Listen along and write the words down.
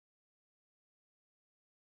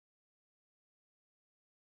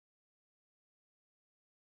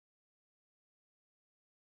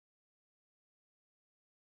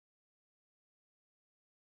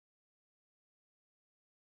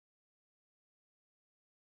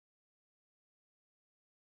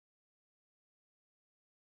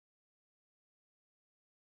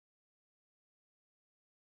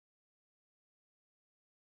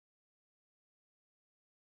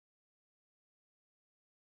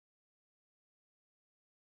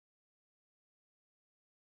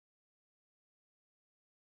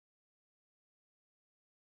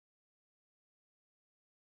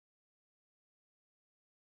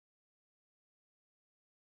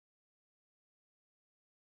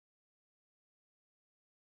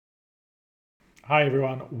Hi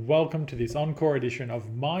everyone, welcome to this Encore edition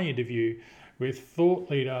of my interview with thought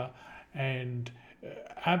leader and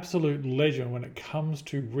absolute legend when it comes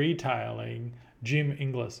to retailing, Jim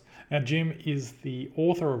Inglis. Now, Jim is the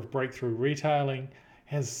author of Breakthrough Retailing,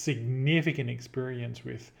 has significant experience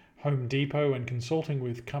with Home Depot and consulting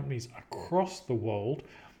with companies across the world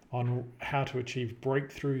on how to achieve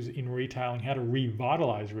breakthroughs in retailing, how to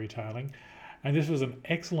revitalize retailing. And this was an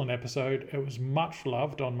excellent episode. It was much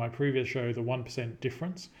loved on my previous show, The 1%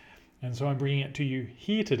 Difference. And so I'm bringing it to you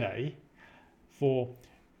here today for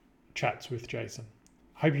Chats with Jason.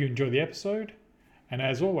 Hope you enjoy the episode. And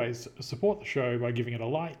as always, support the show by giving it a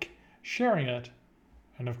like, sharing it,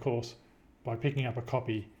 and of course, by picking up a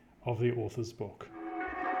copy of the author's book.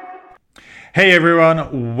 Hey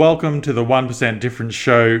everyone, welcome to the 1% Difference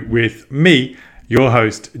show with me, your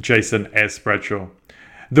host, Jason S Bradshaw.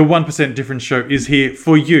 The 1% Difference show is here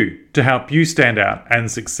for you to help you stand out and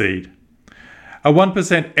succeed. A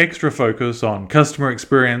 1% extra focus on customer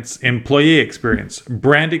experience, employee experience,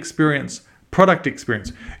 brand experience, product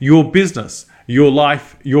experience, your business, your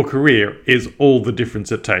life, your career is all the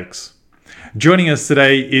difference it takes. Joining us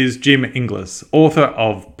today is Jim Inglis, author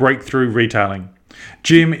of Breakthrough Retailing.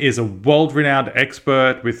 Jim is a world-renowned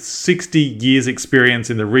expert with 60 years experience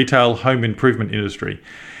in the retail home improvement industry.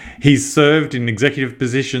 He's served in executive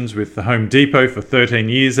positions with the Home Depot for 13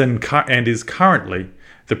 years and is currently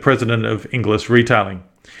the president of Inglis Retailing.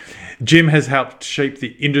 Jim has helped shape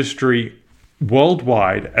the industry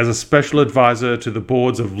worldwide as a special advisor to the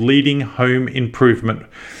boards of leading home improvement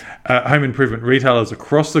retailers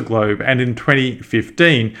across the globe, and in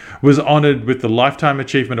 2015 was honored with the Lifetime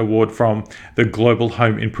Achievement Award from the Global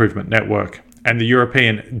Home Improvement Network and the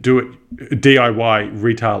European DIY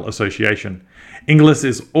Retail Association. Inglis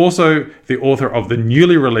is also the author of the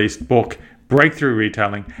newly released book, Breakthrough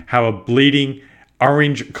Retailing, How a Bleeding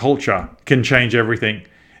Orange Culture Can Change Everything.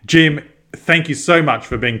 Jim, thank you so much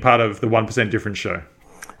for being part of the 1% Difference show.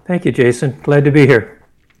 Thank you, Jason. Glad to be here.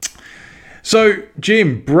 So,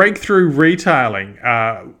 Jim, Breakthrough Retailing,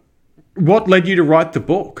 what led you to write the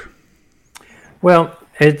book? Well,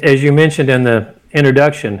 as you mentioned in the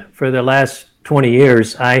introduction, for the last 20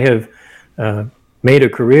 years, I have made a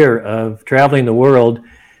career of traveling the world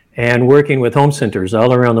and working with home centers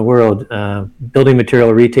all around the world, building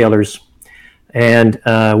material retailers, and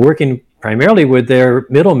working primarily with their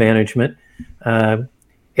middle management,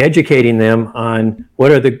 educating them on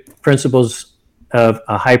what are the principles of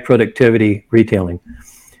a high productivity retailing.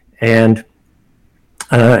 And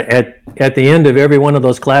at the end of every one of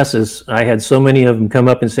those classes, I had so many of them come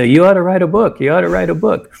up and say, "You ought to write a book. You ought to write a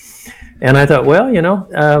book." And I thought,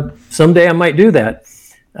 well, someday I might do that.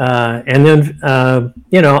 And then,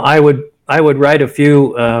 I would write a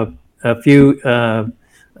few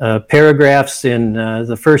paragraphs in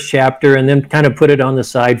the first chapter, and then kind of put it on the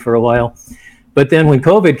side for a while. But then when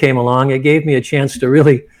COVID came along, it gave me a chance to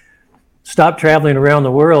really stop traveling around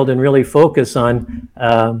the world and really focus on,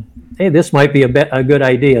 hey, this might be a good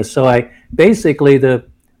idea. So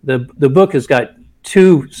the book has got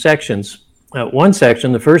two sections. One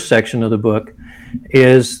section, the first section of the book,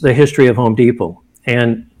 is the history of Home Depot.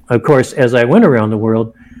 And of course, as I went around the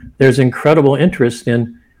world, there's incredible interest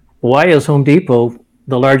in why is Home Depot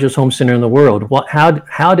the largest home center in the world?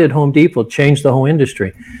 How did Home Depot change the whole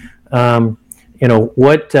industry? What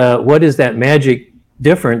is that magic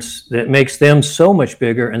difference that makes them so much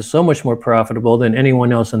bigger and so much more profitable than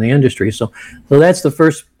anyone else in the industry? So that's the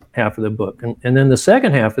first half of the book. And then the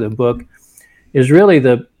second half of the book is really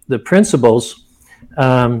the principles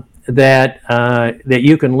that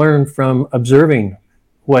you can learn from observing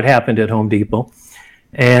what happened at Home Depot,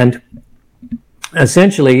 and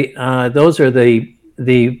essentially those are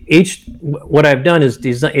what I've done is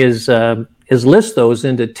list those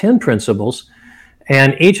into 10 principles,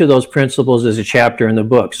 and each of those principles is a chapter in the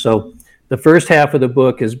book. So the first half of the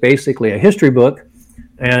book is basically a history book,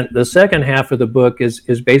 and the second half of the book is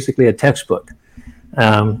basically a textbook.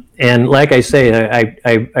 And like I say,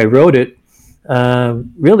 I wrote it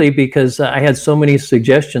really because I had so many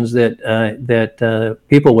suggestions that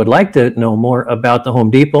people would like to know more about the Home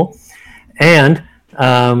Depot, and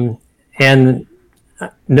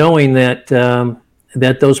knowing that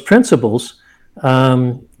those principles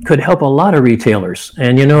could help a lot of retailers.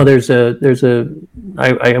 And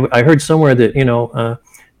I heard somewhere that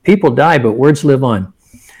people die, but words live on.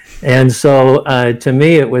 And so to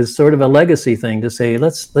me, it was sort of a legacy thing to say,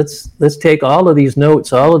 let's take all of these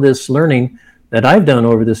notes, all of this learning that I've done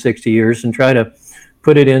over the 60 years, and try to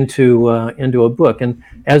put it into a book. And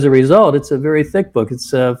as a result, it's a very thick book.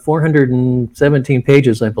 It's 417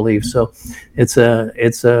 pages, I believe. So it's a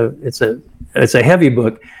heavy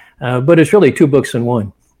book. but it's really two books in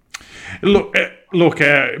one. Look,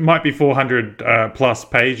 it might be 400 plus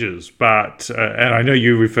pages, but and I know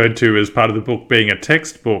you referred to as part of the book being a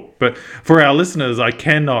textbook, but for our listeners, I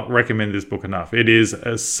cannot recommend this book enough. It is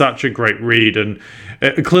such a great read, and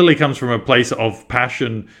it clearly comes from a place of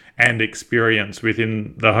passion and experience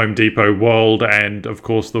within the Home Depot world, and of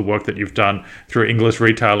course the work that you've done through Inglis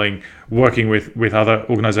Retailing, working with other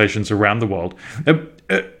organizations around the world.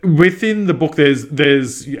 Within the book, there's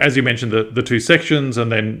as you mentioned the two sections,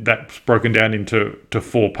 and then that's broken down into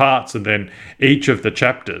four parts, and then each of the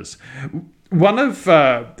chapters. One of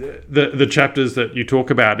the chapters that you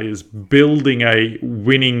talk about is building a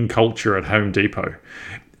winning culture at Home Depot.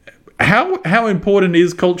 How important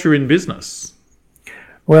is culture in business?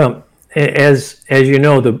 Well, as you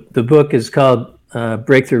know, the book is called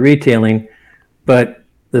Breakthrough Retailing, but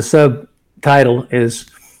the subtitle is,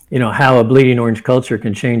 how a bleeding orange culture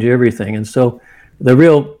can change everything. And so the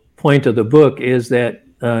real point of the book is that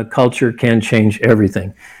culture can change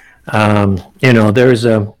everything. There's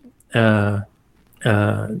a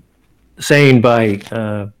saying by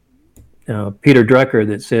Peter Drucker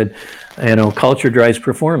that said, culture drives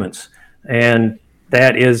performance. And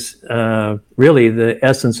that is really the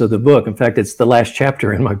essence of the book. In fact, it's the last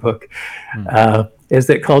chapter in my book, is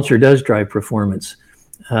that culture does drive performance.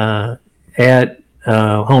 At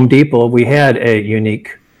Home Depot, we had a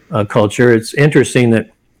unique culture. It's interesting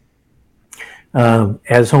that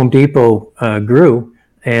as Home Depot grew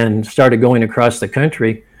and started going across the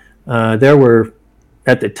country, there were,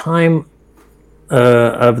 at the time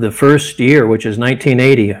of the first year, which is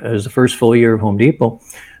 1980, it was the first full year of Home Depot,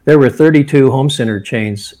 there were 32 home center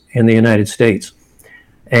chains in the United States.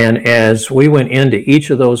 And as we went into each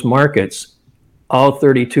of those markets, all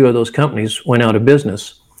 32 of those companies went out of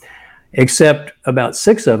business, except about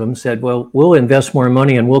 6 of them said, well, we'll invest more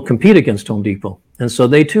money and we'll compete against Home Depot. And so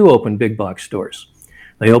they too opened big box stores.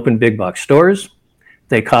 They opened big box stores.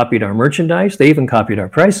 They copied our merchandise. They even copied our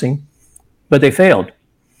pricing, but they failed.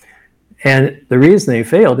 And the reason they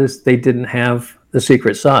failed is they didn't have the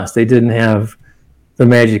secret sauce. They didn't have the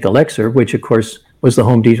magic elixir, which of course was the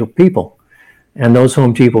Home Depot people. And those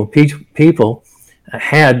Home Depot people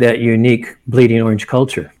had that unique bleeding orange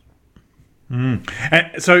culture. And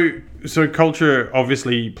so culture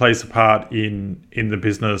obviously plays a part in the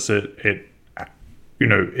business. It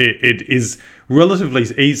is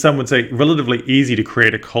relatively, some would say, relatively easy to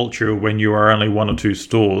create a culture when you are only 1 or 2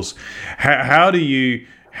 stores. How do you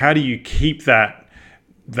keep that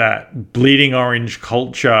bleeding orange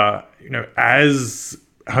culture, as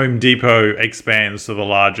Home Depot expands to the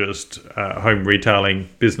largest home retailing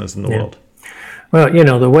business in the world? Well,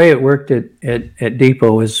 the way it worked at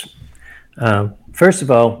Depot is, first of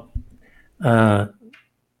all,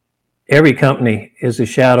 every company is a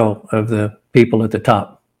shadow of the people at the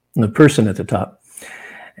top, the person at the top.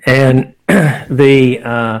 And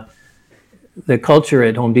the culture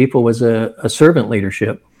at Home Depot was a servant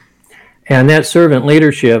leadership. And that servant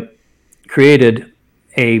leadership created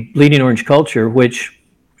a bleeding orange culture, which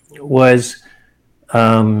was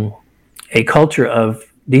a culture of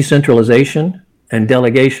decentralization and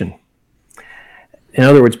delegation. In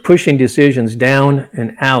other words, pushing decisions down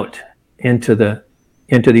and out into the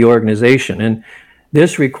organization. And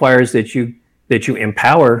this requires that you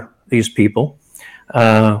empower these people,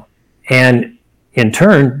 and in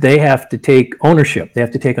turn, they have to take ownership. They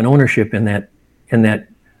have to take an ownership in that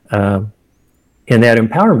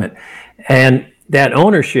empowerment, and that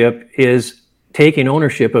ownership is taking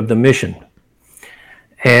ownership of the mission.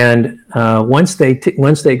 And once they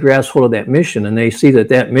grasp hold of that mission, and they see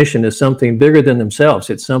that mission is something bigger than themselves,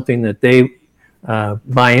 it's something that they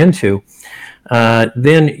buy into,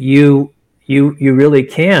 then you really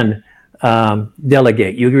can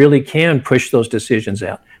delegate. You really can push those decisions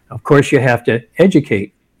out. Of course, you have to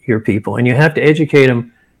educate your people, and you have to educate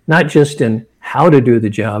them not just in how to do the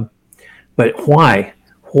job, but why.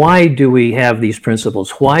 Why do we have these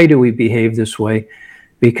principles? Why do we behave this way?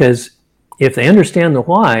 Because if they understand the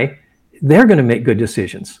why, they're going to make good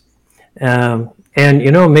decisions. And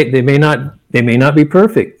they may not be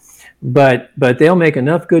perfect, but they'll make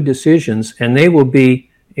enough good decisions, and they will be.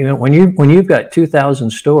 When you've got 2,000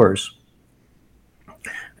 stores,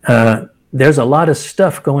 there's a lot of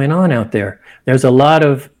stuff going on out there. There's a lot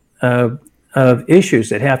of issues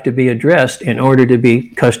that have to be addressed in order to be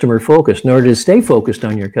customer focused, in order to stay focused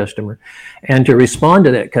on your customer and to respond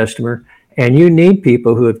to that customer. And you need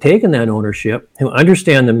people who have taken that ownership, who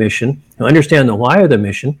understand the mission, who understand the why of the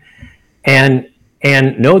mission, and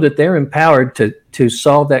know that they're empowered to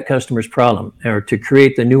solve that customer's problem or to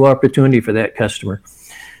create the new opportunity for that customer.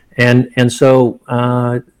 And so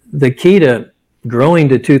the key to growing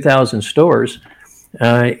to 2,000 stores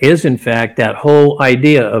is in fact that whole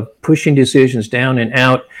idea of pushing decisions down and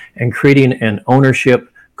out and creating an ownership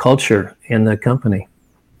culture in the company.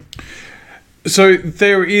 So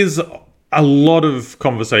there is a lot of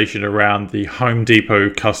conversation around the Home Depot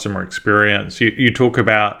customer experience. You talk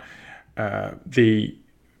about the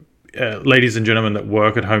ladies and gentlemen that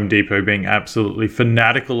work at Home Depot being absolutely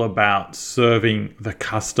fanatical about serving the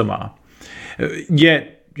customer.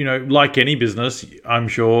 Yet, like any business, I'm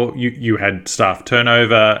sure you had staff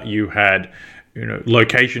turnover, you had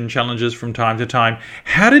location challenges from time to time.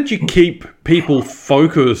 How did you keep people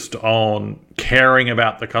focused on caring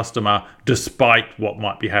about the customer despite what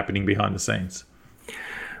might be happening behind the scenes?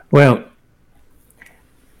 Well,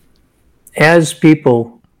 as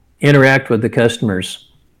people interact with the customers,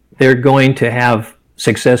 they're going to have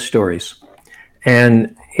success stories.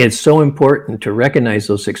 And it's so important to recognize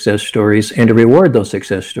those success stories and to reward those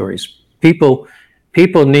success stories. People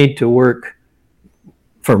need to work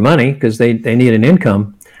for money because they need an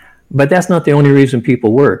income, but that's not the only reason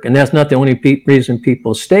people work. And that's not the only reason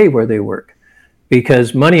people stay where they work,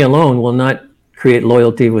 because money alone will not create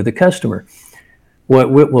loyalty with the customer.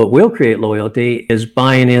 What will create loyalty is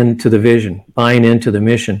buying into the vision, buying into the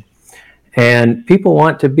mission. And people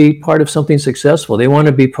want to be part of something successful. They want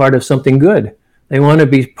to be part of something good. They want to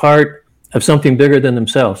be part of something bigger than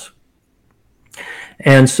themselves.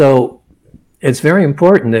 And so it's very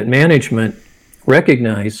important that management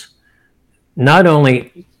recognize not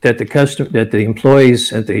only that the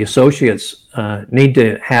employees and the associates need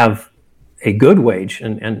to have a good wage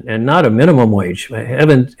and not a minimum wage.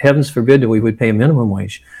 Heavens forbid that we would pay a minimum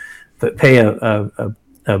wage, but pay a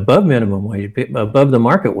above minimum wage, above the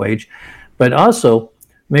market wage, but also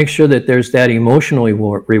make sure that there's that emotional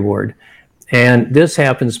reward. And this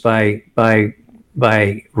happens by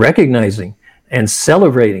recognizing and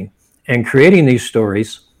celebrating and creating these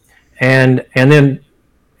stories, and then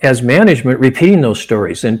as management repeating those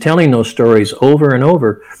stories and telling those stories over and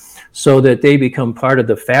over so that they become part of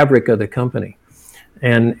the fabric of the company.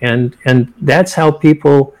 And that's how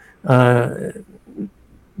people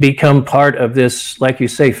become part of this, like you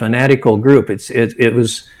say, fanatical group. It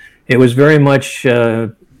was very much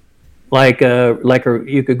like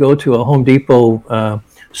you could go to a Home Depot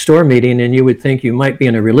store meeting and you would think you might be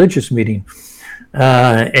in a religious meeting,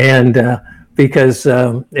 because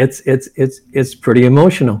it's pretty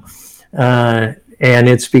emotional, and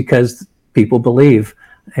it's because people believe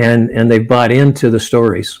and they bought into the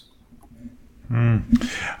stories.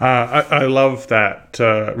 I love that,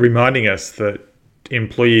 reminding us that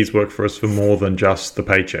employees work for us for more than just the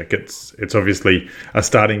paycheck. It's obviously a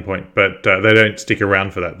starting point, but they don't stick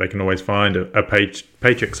around for that. They can always find a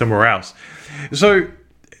paycheck somewhere else. So,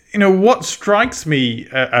 what strikes me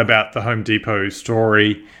about the Home Depot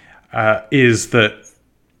story is that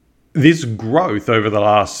this growth over the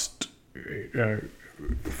last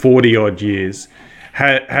 40 odd years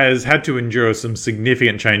has had to endure some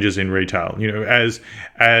significant changes in retail.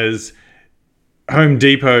 As Home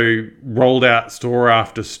Depot rolled out store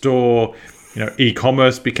after store,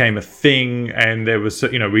 e-commerce became a thing, and there was,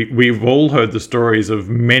 we've all heard the stories of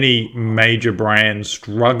many major brands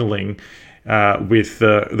struggling with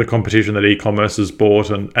the competition that e-commerce has brought,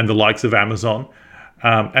 and the likes of Amazon.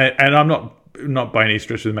 And I'm not by any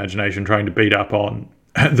stretch of the imagination trying to beat up on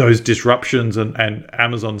those disruptions, and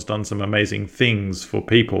Amazon's done some amazing things for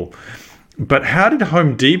people. But how did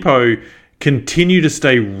Home Depot continue to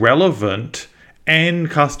stay relevant and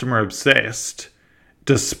customer obsessed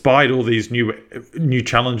despite all these new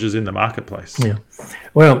challenges in the marketplace? Yeah.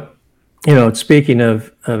 Well, speaking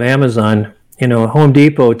of Amazon, Home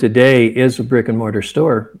Depot today is a brick and mortar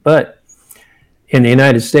store, but in the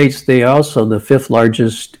United States, they are also the 5th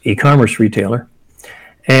largest e-commerce retailer.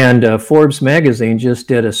 And Forbes magazine just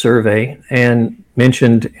did a survey and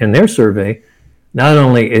mentioned in their survey, not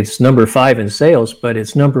only it's number 5 in sales, but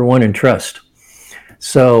it's number 1 in trust.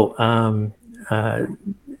 So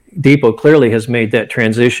Depot clearly has made that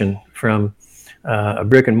transition from a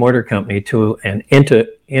brick and mortar company to an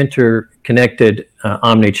interconnected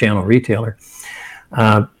omni-channel retailer.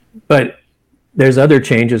 But there's other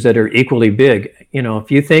changes that are equally big.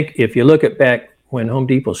 If you look at back when Home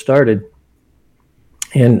Depot started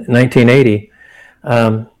in 1980,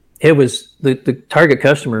 it was the target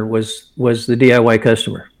customer was the DIY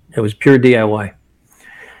customer. It was pure DIY.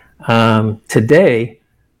 Today,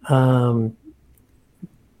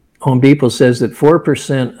 Home Depot says that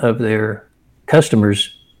 4% of their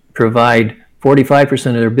customers provide 45%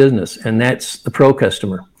 of their business, and that's the pro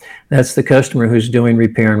customer. That's the customer who's doing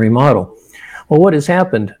repair and remodel. Well, what has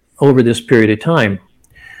happened over this period of time?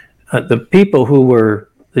 The people who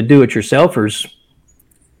were the do-it-yourselfers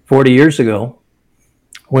 40 years ago,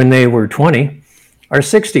 when they were 20, are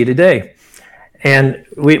 60 today. And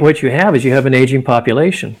what you have is you have an aging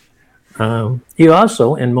population. You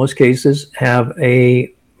also, in most cases, have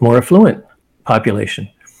a more affluent population.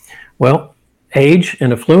 Well, age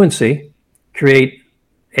and affluency create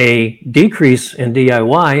a decrease in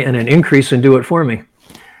DIY and an increase in do-it-for-me.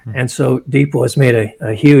 And so Depot has made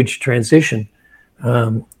a huge transition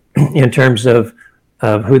in terms of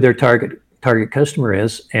who their target customer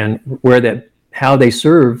is and how they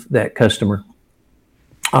serve that customer.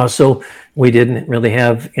 So we didn't really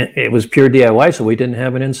have, it was pure DIY, so we didn't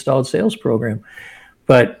have an installed sales program.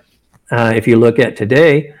 But if you look at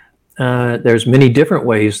today, there's many different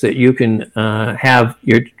ways that you can have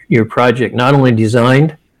your project not only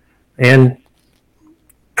designed and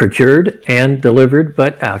procured and delivered,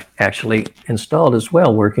 but actually installed as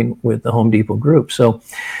well, working with the Home Depot group. So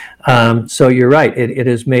you're right, it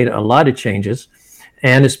has made a lot of changes.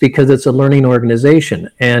 And it's because it's a learning organization.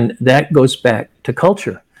 And that goes back to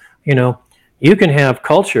culture. You know, you can have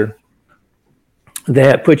culture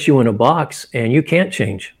that puts you in a box and you can't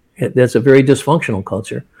change. That's a very dysfunctional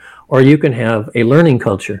culture. Or you can have a learning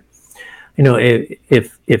culture. You know,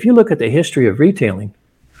 if you look at the history of retailing,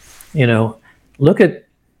 you know, look at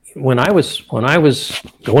when I was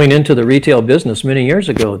going into the retail business many years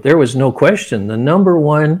ago, there was no question the number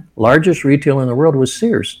one largest retailer in the world was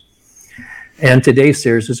Sears. And today,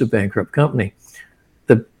 Sears is a bankrupt company.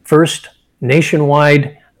 The first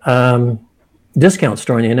nationwide discount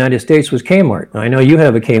store in the United States was Kmart. Now, I know you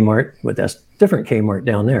have a Kmart, but that's a different Kmart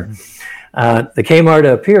down there. The Kmart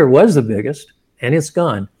up here was the biggest, and it's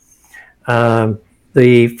gone. The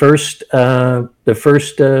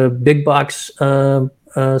first big box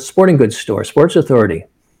sporting goods store, Sports Authority,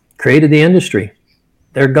 created the industry.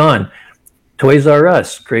 They're gone. Toys R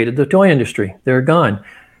Us created the toy industry. They're gone.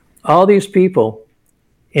 All these people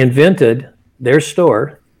invented their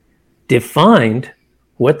store, defined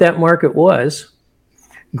what that market was,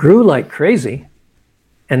 grew like crazy,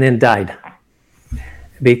 and then died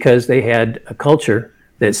because they had a culture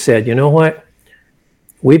that said, you know what,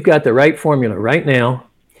 we've got the right formula right now,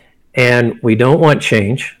 and we don't want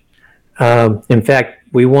change. In fact,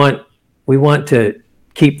 we want to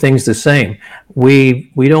keep things the same.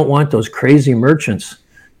 We don't want those crazy merchants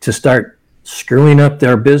to start screwing up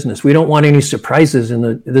their business. We don't want any surprises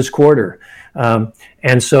in this quarter.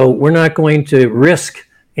 And so we're not going to risk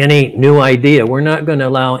any new idea. We're not going to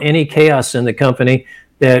allow any chaos in the company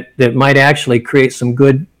that might actually create some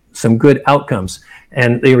good outcomes.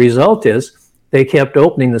 And the result is they kept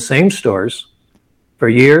opening the same stores for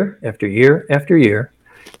year after year after year.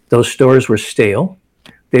 Those stores were stale.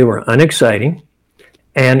 They were unexciting.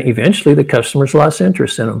 And eventually the customers lost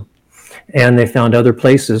interest in them. And they found other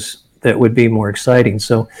places that would be more exciting.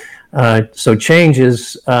 So change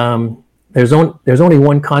is, there's only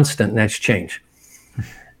one constant, and that's change.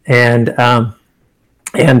 And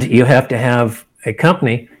you have to have a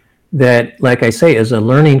company that, like I say, is a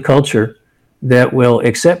learning culture that will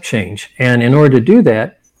accept change. And in order to do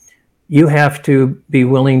that, you have to be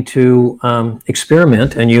willing to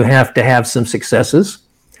experiment, and you have to have some successes.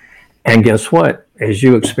 And guess what? As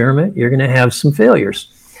you experiment, you're going to have some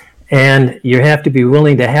failures. And you have to be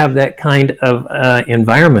willing to have that kind of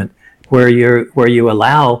environment where you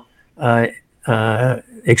allow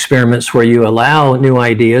experiments, where you allow new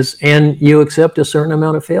ideas, and you accept a certain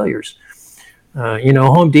amount of failures.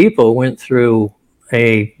 Home Depot went through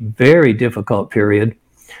a very difficult period,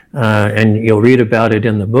 and you'll read about it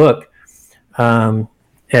in the book.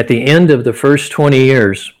 At the end of the first 20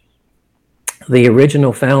 years, the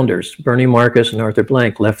original founders, Bernie Marcus and Arthur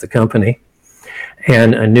Blank, left the company.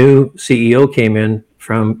 And a new CEO came in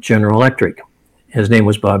from General Electric. His name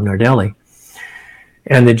was Bob Nardelli.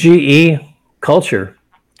 And the GE culture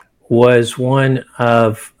was one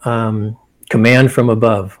of command from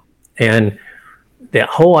above. And the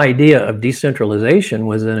whole idea of decentralization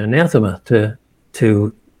was an anathema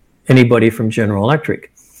to anybody from General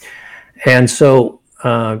Electric. And so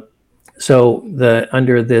under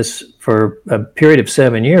this, for a period of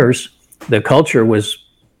 7 years, the culture was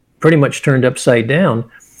pretty much turned upside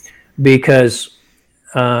down because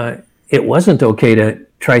it wasn't okay to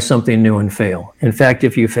try something new and fail. In fact,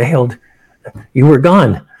 if you failed, you were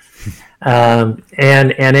gone. And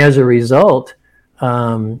as a result,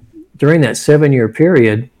 during that 7-year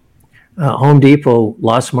period, Home Depot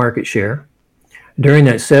lost market share. During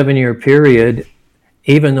that 7-year period,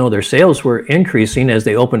 even though their sales were increasing as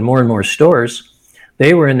they opened more and more stores,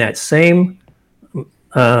 they were in that same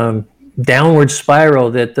downward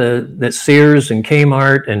spiral that Sears and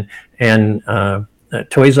Kmart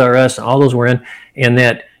Toys R Us, all those were in, and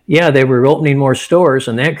that, yeah, they were opening more stores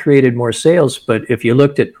and that created more sales. But if you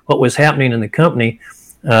looked at what was happening in the company,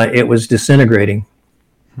 it was disintegrating.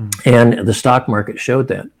 And the stock market showed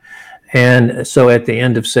that. And so at the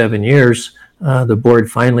end of 7 years, the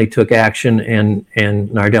board finally took action, and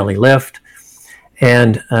Nardelli left.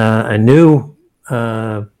 And a new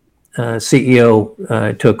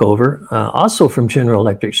CEO took over, also from General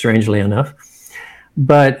Electric, strangely enough,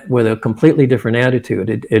 but with a completely different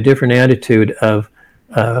attitude, a different attitude of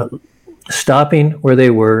stopping where they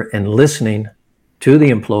were and listening to the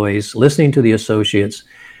employees, listening to the associates,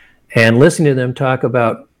 and listening to them talk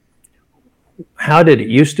about how did it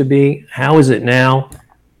used to be, how is it now,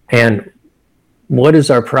 and what is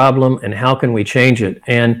our problem, and how can we change it?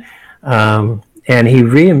 And he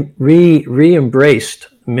re-embraced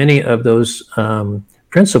many of those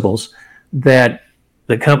principles that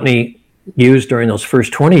the company used during those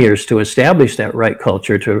first 20 years to establish that right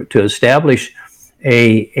culture, to establish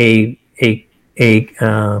an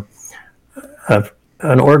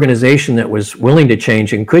organization that was willing to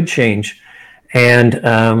change and could change. And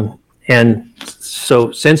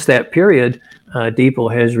so since that period, Depot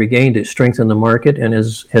has regained its strength in the market and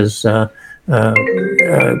has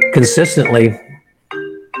consistently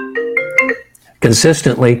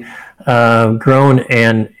grown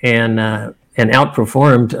and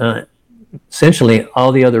outperformed essentially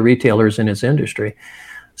all the other retailers in its industry.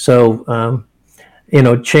 So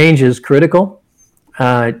change is critical.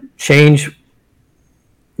 Change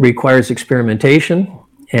requires experimentation,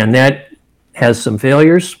 and that has some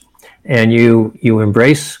failures. And you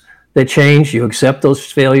embrace the change, you accept those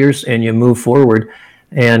failures, and you move forward.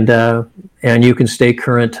 And you can stay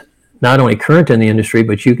current, not only current in the industry,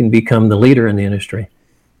 but you can become the leader in the industry.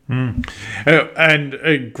 And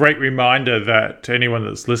a great reminder that to anyone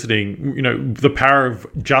that's listening, the power of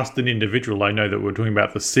just an individual. I know that we're talking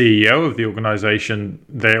about the CEO of the organization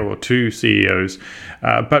there, or two CEOs,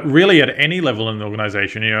 but really at any level in the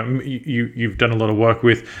organization, you've done a lot of work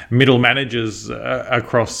with middle managers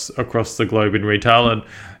across the globe in retail, and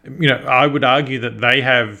I would argue that they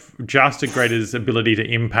have just as great as ability to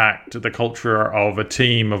impact the culture of a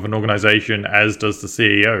team, of an organization, as does the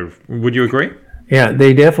CEO. Would you agree? Yeah,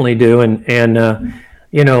 they definitely do. And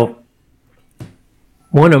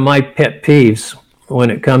one of my pet peeves when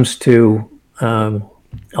it comes to a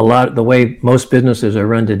lot of the way most businesses are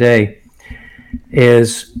run today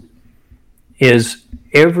is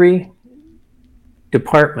every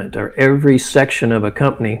department or every section of a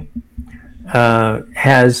company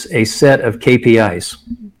has a set of KPIs,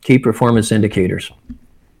 key performance indicators.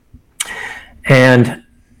 And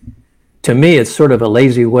to me, it's sort of a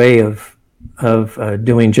lazy way of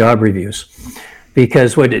doing job reviews,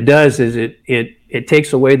 because what it does is it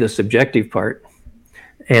takes away the subjective part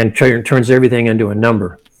and turns everything into a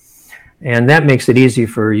number, and that makes it easy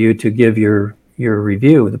for you to give your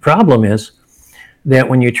review. The problem is that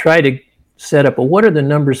when you try to set up, what are the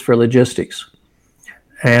numbers for logistics,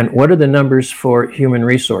 and what are the numbers for human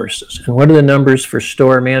resources, and what are the numbers for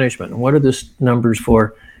store management, and what are the numbers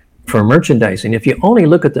for merchandising? If you only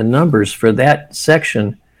look at the numbers for that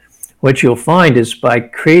section, what you'll find is by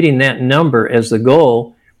creating that number as the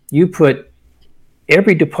goal, you put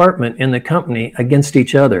every department in the company against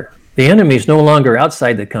each other. The enemy is no longer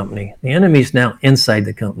outside the company. The enemy is now inside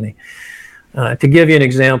the company. To give you an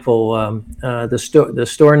example, the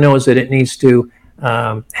store knows that it needs to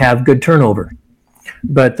have good turnover.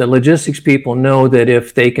 But the logistics people know that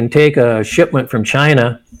if they can take a shipment from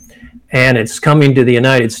China and it's coming to the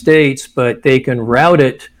United States, but they can route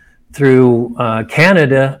it through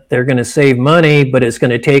Canada, they're going to save money, but it's going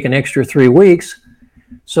to take an extra 3 weeks.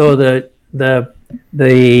 So the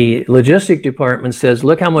logistic department says,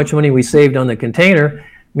 look how much money we saved on the container.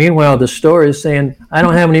 Meanwhile, the store is saying, I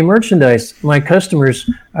don't have any merchandise. My customers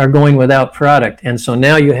are going without product. And so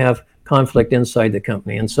now you have conflict inside the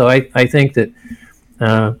company. And so I think that,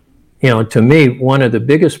 to me, one of the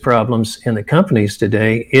biggest problems in the companies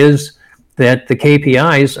today is that the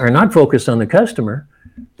KPIs are not focused on the customer.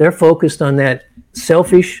 They're focused on that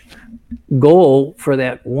selfish goal for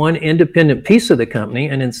that one independent piece of the company,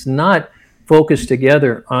 and it's not focused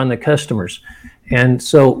together on the customers. And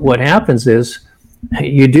so what happens is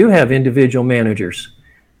you do have individual managers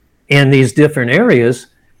in these different areas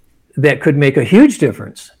that could make a huge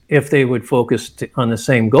difference if they would focus on the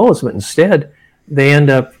same goals, but instead they end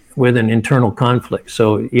up with an internal conflict.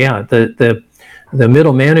 So yeah, the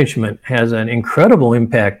middle management has an incredible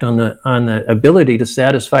impact on the ability to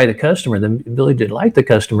satisfy the customer, the ability to delight the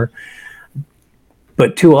customer.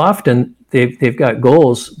 But too often they've got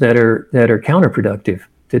goals that are counterproductive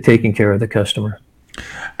to taking care of the customer.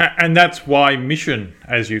 And that's why mission,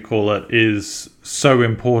 as you call it, is so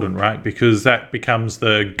important, right? Because that becomes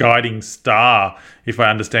the guiding star, if I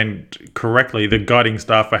understand correctly, the guiding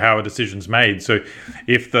star for how a decision's made. So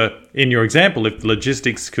in your example, if the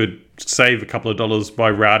logistics could save a couple of dollars by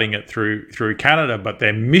routing it through Canada, but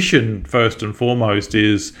their mission first and foremost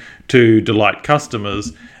is to delight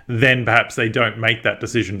customers, then perhaps they don't make that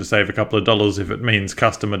decision to save a couple of dollars if it means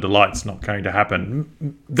customer delight's not going to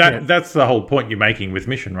happen. That's the whole point you're making with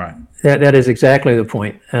mission, right? That is exactly the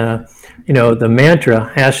point. The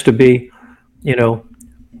mantra has to be,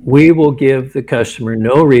 we will give the customer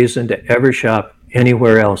no reason to ever shop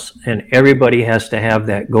anywhere else, and everybody has to have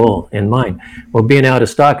that goal in mind. Well, being out of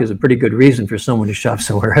stock is a pretty good reason for someone to shop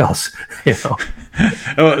somewhere else.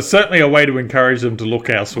 Well, it's certainly a way to encourage them to look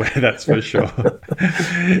elsewhere, that's for sure.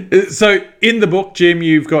 So in the book, Jim,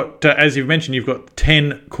 you've got, as you've mentioned, you've got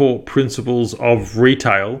 10 core principles of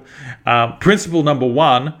retail. Principle number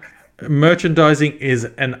 1, merchandising is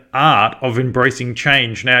an art of embracing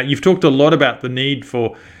change. Now, you've talked a lot about the need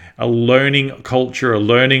for a learning culture, a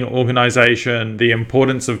learning organization, the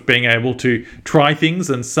importance of being able to try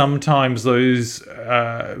things, and sometimes those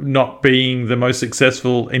not being the most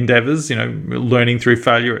successful endeavors, learning through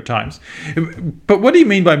failure at times. But what do you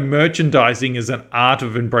mean by merchandising as an art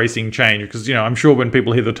of embracing change? Because, I'm sure when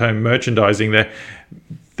people hear the term merchandising, they're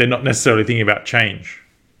not necessarily thinking about change.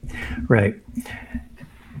 Right.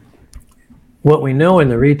 What we know in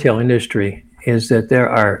the retail industry is that there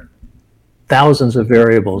are thousands of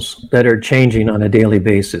variables that are changing on a daily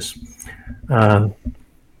basis. The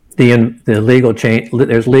legal change,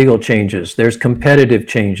 there's legal changes, there's competitive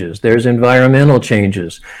changes, there's environmental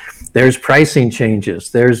changes, there's pricing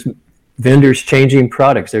changes, there's vendors changing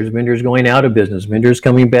products, there's vendors going out of business, vendors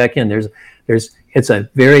coming back in. It's a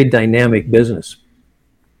very dynamic business.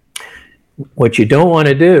 What you don't want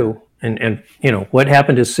to do, and what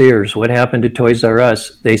happened to Sears, what happened to Toys R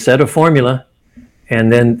Us, they set a formula and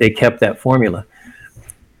then they kept that formula.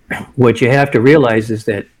 What you have to realize is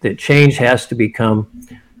that change has to become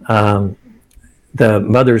the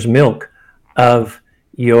mother's milk of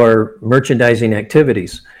your merchandising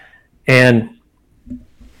activities. And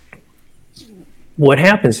what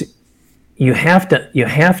happens, you have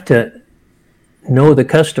to know the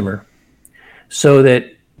customer, so that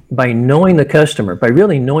by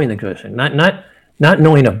really knowing the customer, not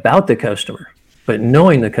knowing about the customer, but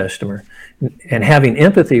knowing the customer and having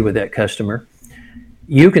empathy with that customer,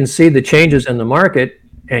 you can see the changes in the market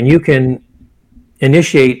and you can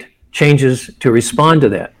initiate changes to respond to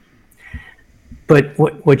that. But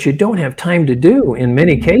what you don't have time to do in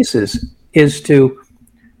many cases is to,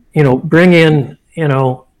 bring in,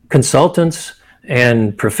 consultants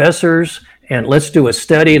and professors, and let's do a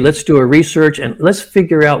study, let's do a research, and let's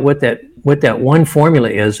figure out what that one formula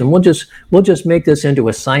is, and we'll just make this into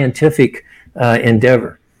a scientific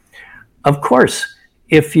endeavor. Of course,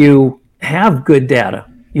 if you have good data,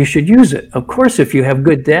 you should use it. Of course, if you have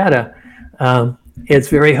good data, it's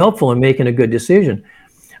very helpful in making a good decision.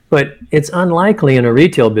 But it's unlikely in a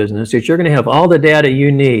retail business that you're going to have all the data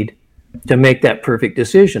you need to make that perfect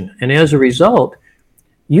decision. And as a result,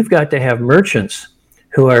 you've got to have merchants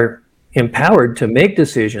who are empowered to make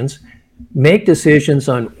decisions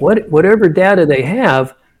on whatever data they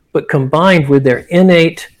have, but combined with their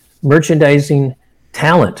innate merchandising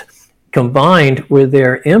talent, combined with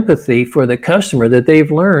their empathy for the customer that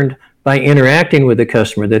they've learned by interacting with the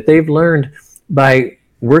customer, that they've learned by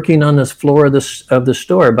working on this floor of the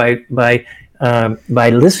store, by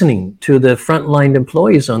listening to the frontline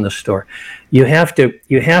employees on the store. You have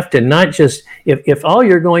to not just, if all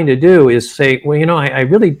you're going to do is say, well,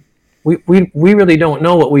 we really don't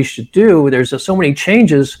know what we should do. There's so many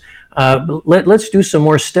changes. Let's do some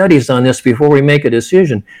more studies on this before we make a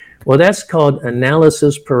decision. Well, that's called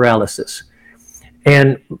analysis paralysis.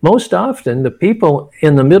 And most often, the people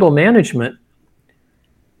in the middle management,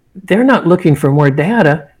 they're not looking for more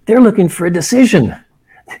data. They're looking for a decision.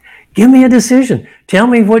 Give me a decision. Tell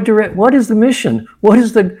me what is the mission?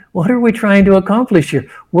 What are we trying to accomplish here?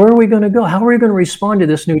 Where are we going to go? How are we going to respond to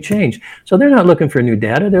this new change? So they're not looking for new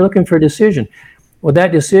data. They're looking for a decision. Well,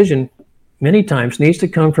 that decision many times needs to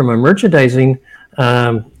come from a merchandising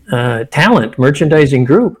talent, merchandising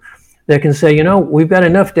group that can say, we've got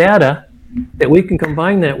enough data that we can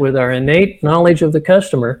combine that with our innate knowledge of the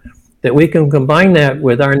customer, that we can combine that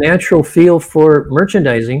with our natural feel for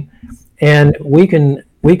merchandising, and we can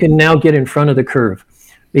now get in front of the curve.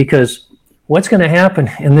 Because what's going to happen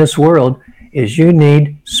in this world is you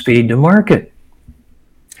need speed to market.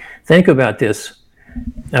 Think about this.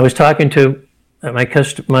 I was talking to my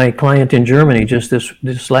client in Germany just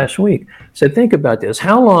this last week. I said, think about this.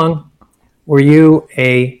 How long were you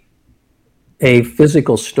a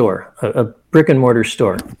physical store, a brick and mortar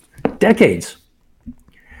store? Decades.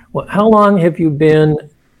 Well, how long have you been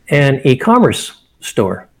an e-commerce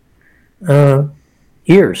store?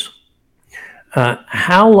 Years.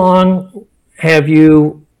 How long have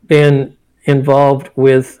you been involved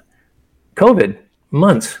with COVID?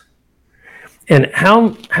 Months. And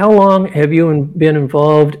how long have you been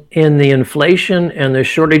involved in the inflation and the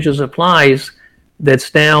shortage of supplies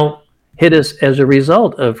that's now hit us as a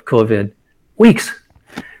result of COVID? Weeks.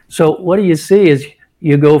 So what do you see is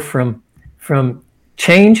you go from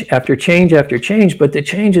change after change after change, but the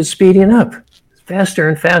change is speeding up faster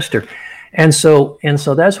and faster. And so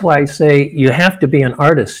that's why I say you have to be an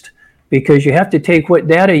artist, because you have to take what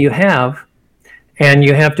data you have and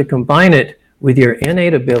you have to combine it with your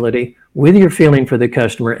innate ability, with your feeling for the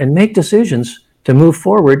customer, and make decisions to move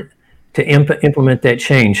forward to implement that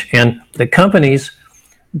change. And the companies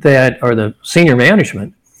that are the senior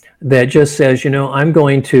management that just says, I'm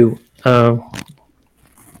going to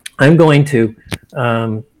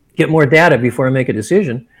get more data before I make a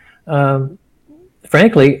decision,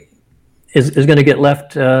 frankly, is going to get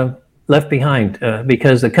left behind,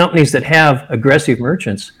 because the companies that have aggressive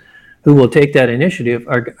merchants who will take that initiative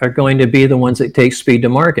are going to be the ones that take speed to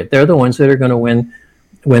market. They're the ones that are going to win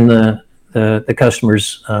the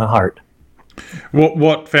customer's heart.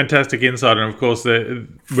 What fantastic insight, and of course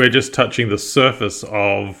we're just touching the surface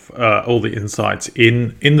of all the insights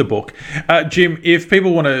in the book. Jim, if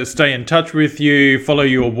people want to stay in touch with you, follow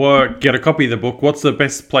your work, get a copy of the book, what's the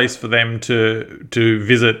best place for them to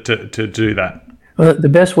visit to do that? Well, the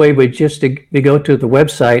best way would just to go to the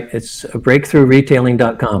website. It's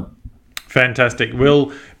breakthroughretailing.com. Fantastic.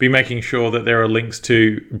 We'll be making sure that there are links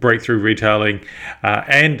to Breakthrough Retailing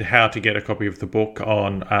and how to get a copy of the book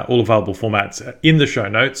on all available formats in the show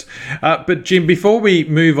notes. But Jim, before we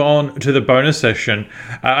move on to the bonus session,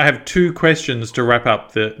 I have two questions to wrap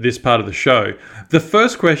up this part of the show. The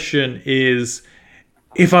first question is,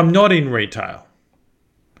 if I'm not in retail,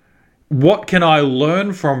 what can I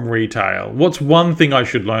learn from retail? What's one thing I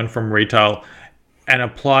should learn from retail and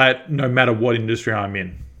apply it no matter what industry I'm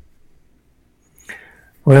in?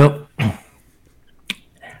 Well,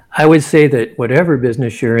 I would say that whatever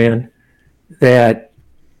business you're in, that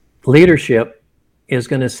leadership is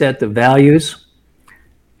going to set the values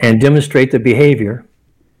and demonstrate the behavior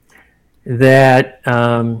that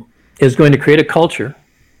is going to create a culture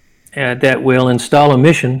that will install a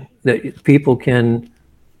mission that people can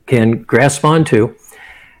grasp onto.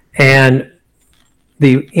 And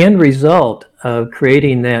the end result of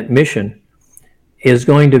creating that mission is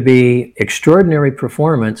going to be extraordinary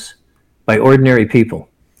performance by ordinary people.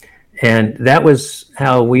 And that was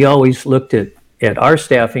how we always looked at our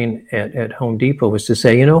staffing at Home Depot, was to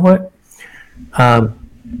say, you know what?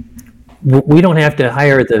 We don't have to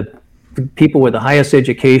hire the people with the highest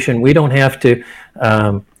education. We don't have to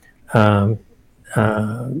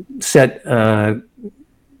set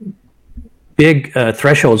big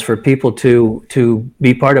thresholds for people to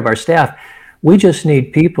be part of our staff. We just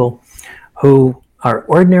need people who are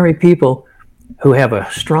ordinary people who have a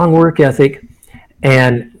strong work ethic,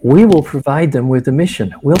 and we will provide them with the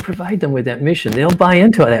mission. We'll provide them with that mission. They'll buy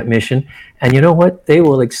into that mission, and you know what? They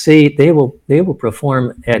will exceed. They will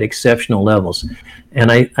perform at exceptional levels.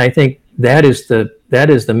 And I think that is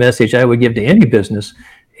the message I would give to any business,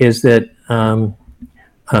 is that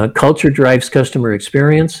culture drives customer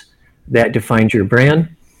experience. That defines your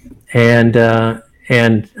brand, and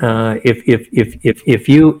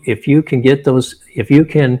if you can get those, if you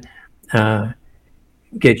can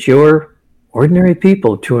get your ordinary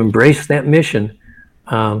people to embrace that mission,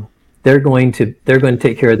 they're going to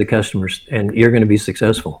take care of the customers, and you're going to be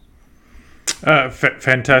successful.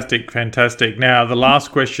 Fantastic. Now, the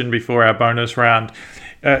last question before our bonus round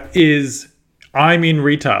is, I'm in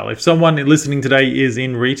retail. If someone listening today is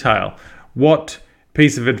in retail, what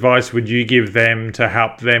piece of advice would you give them to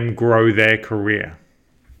help them grow their career?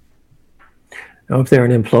 If they're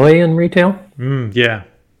an employee in retail? Yeah.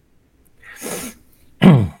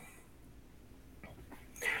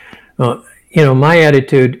 Well, my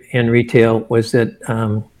attitude in retail was that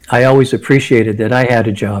I always appreciated that I had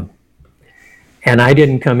a job. And I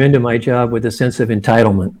didn't come into my job with a sense of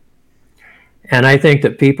entitlement. And I think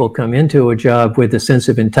that people come into a job with a sense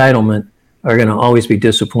of entitlement are going to always be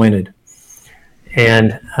disappointed.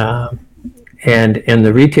 And in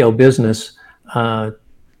the retail business,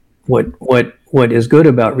 what is good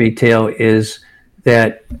about retail is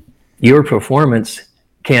that your performance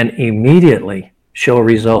can immediately show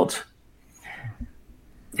results.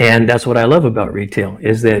 And that's what I love about retail,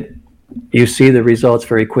 is that you see the results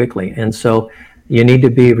very quickly. And so, You need to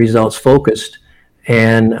be results focused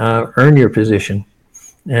and earn your position.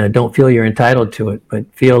 Don't feel you're entitled to it,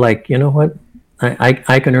 but feel like, you know what,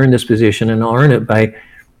 I can earn this position, and I'll earn it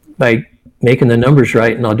by making the numbers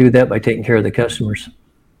right, and I'll do that by taking care of the customers.